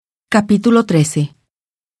Capítulo 13.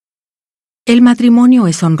 El matrimonio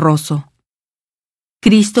es honroso.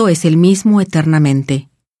 Cristo es el mismo eternamente.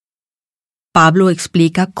 Pablo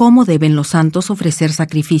explica cómo deben los santos ofrecer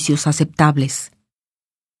sacrificios aceptables.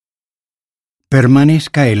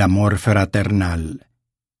 Permanezca el amor fraternal.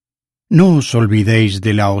 No os olvidéis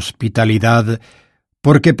de la hospitalidad,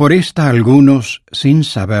 porque por esta algunos, sin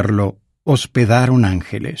saberlo, hospedaron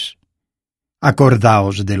ángeles.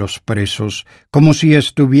 Acordaos de los presos, como si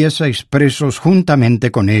estuvieseis presos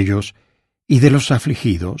juntamente con ellos, y de los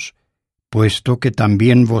afligidos, puesto que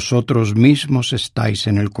también vosotros mismos estáis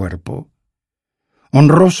en el cuerpo.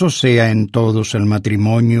 Honroso sea en todos el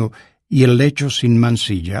matrimonio y el lecho sin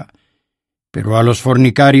mancilla, pero a los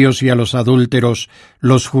fornicarios y a los adúlteros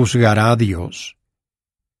los juzgará Dios.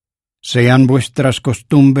 Sean vuestras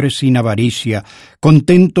costumbres sin avaricia,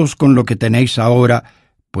 contentos con lo que tenéis ahora,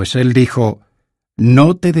 pues Él dijo: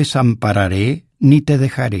 «No te desampararé ni te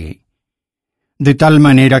dejaré». De tal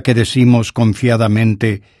manera que decimos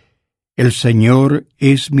confiadamente: «El Señor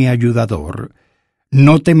es mi ayudador,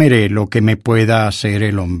 no temeré lo que me pueda hacer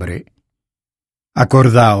el hombre».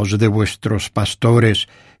 Acordaos de vuestros pastores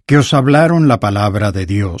que os hablaron la palabra de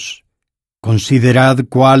Dios. Considerad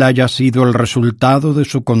cuál haya sido el resultado de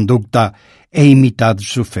su conducta e imitad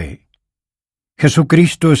su fe.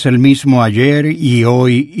 Jesucristo es el mismo ayer y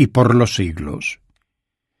hoy y por los siglos.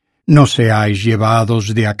 No seáis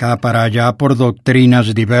llevados de acá para allá por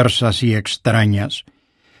doctrinas diversas y extrañas,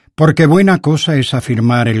 porque buena cosa es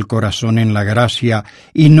afirmar el corazón en la gracia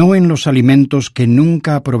y no en los alimentos que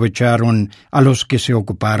nunca aprovecharon a los que se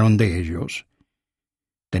ocuparon de ellos.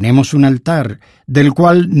 Tenemos un altar, del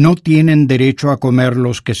cual no tienen derecho a comer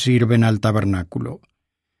los que sirven al tabernáculo.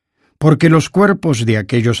 Porque los cuerpos de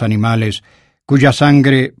aquellos animales, cuya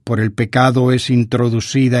sangre por el pecado es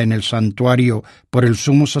introducida en el santuario por el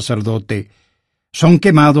sumo sacerdote, son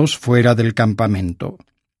quemados fuera del campamento.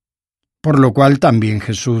 Por lo cual también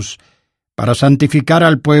Jesús, para santificar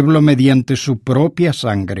al pueblo mediante su propia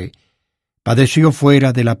sangre, padeció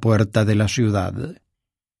fuera de la puerta de la ciudad.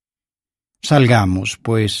 Salgamos,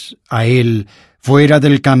 pues, a Él fuera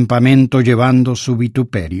del campamento llevando su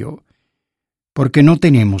vituperio, porque no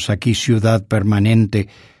tenemos aquí ciudad permanente,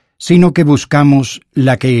 sino que buscamos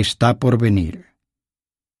la que está por venir.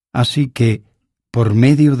 Así que, por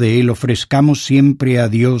medio de Él ofrezcamos siempre a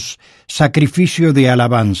Dios sacrificio de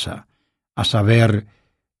alabanza, a saber,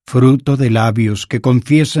 fruto de labios que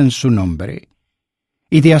confiesen su nombre.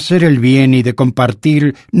 Y de hacer el bien y de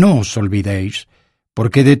compartir no os olvidéis,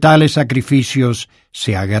 porque de tales sacrificios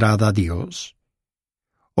se agrada a Dios.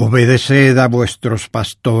 Obedeced a vuestros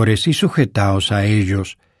pastores y sujetaos a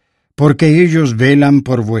ellos, porque ellos velan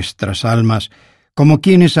por vuestras almas, como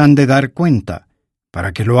quienes han de dar cuenta,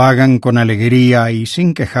 para que lo hagan con alegría y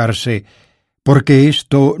sin quejarse, porque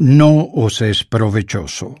esto no os es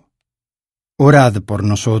provechoso. Orad por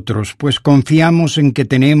nosotros, pues confiamos en que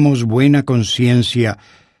tenemos buena conciencia,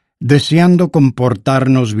 deseando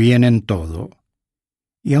comportarnos bien en todo.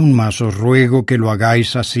 Y aún más os ruego que lo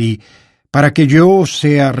hagáis así, para que yo os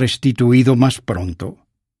sea restituido más pronto.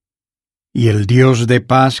 Y el Dios de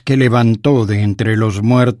paz que levantó de entre los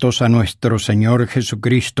muertos a nuestro Señor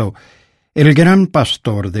Jesucristo, el gran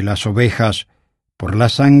pastor de las ovejas, por la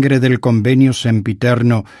sangre del convenio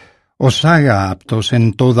sempiterno, os haga aptos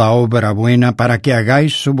en toda obra buena para que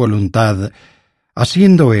hagáis su voluntad,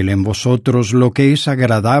 haciendo Él en vosotros lo que es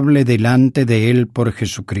agradable delante de Él por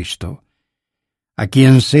Jesucristo. A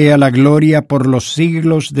quien sea la gloria por los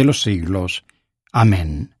siglos de los siglos.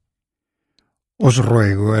 Amén. Os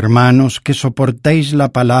ruego, hermanos, que soportéis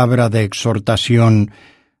la palabra de exhortación,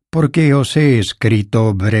 porque os he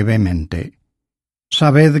escrito brevemente.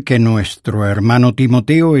 Sabed que nuestro hermano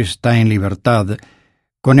Timoteo está en libertad,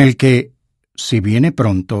 con el que, si viene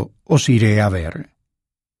pronto, os iré a ver.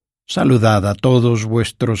 Saludad a todos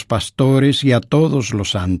vuestros pastores y a todos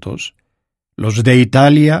los santos. Los de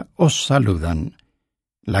Italia os saludan.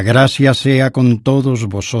 La gracia sea con todos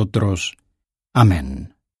vosotros.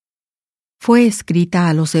 Amén. Fue escrita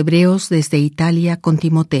a los hebreos desde Italia con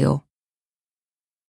Timoteo.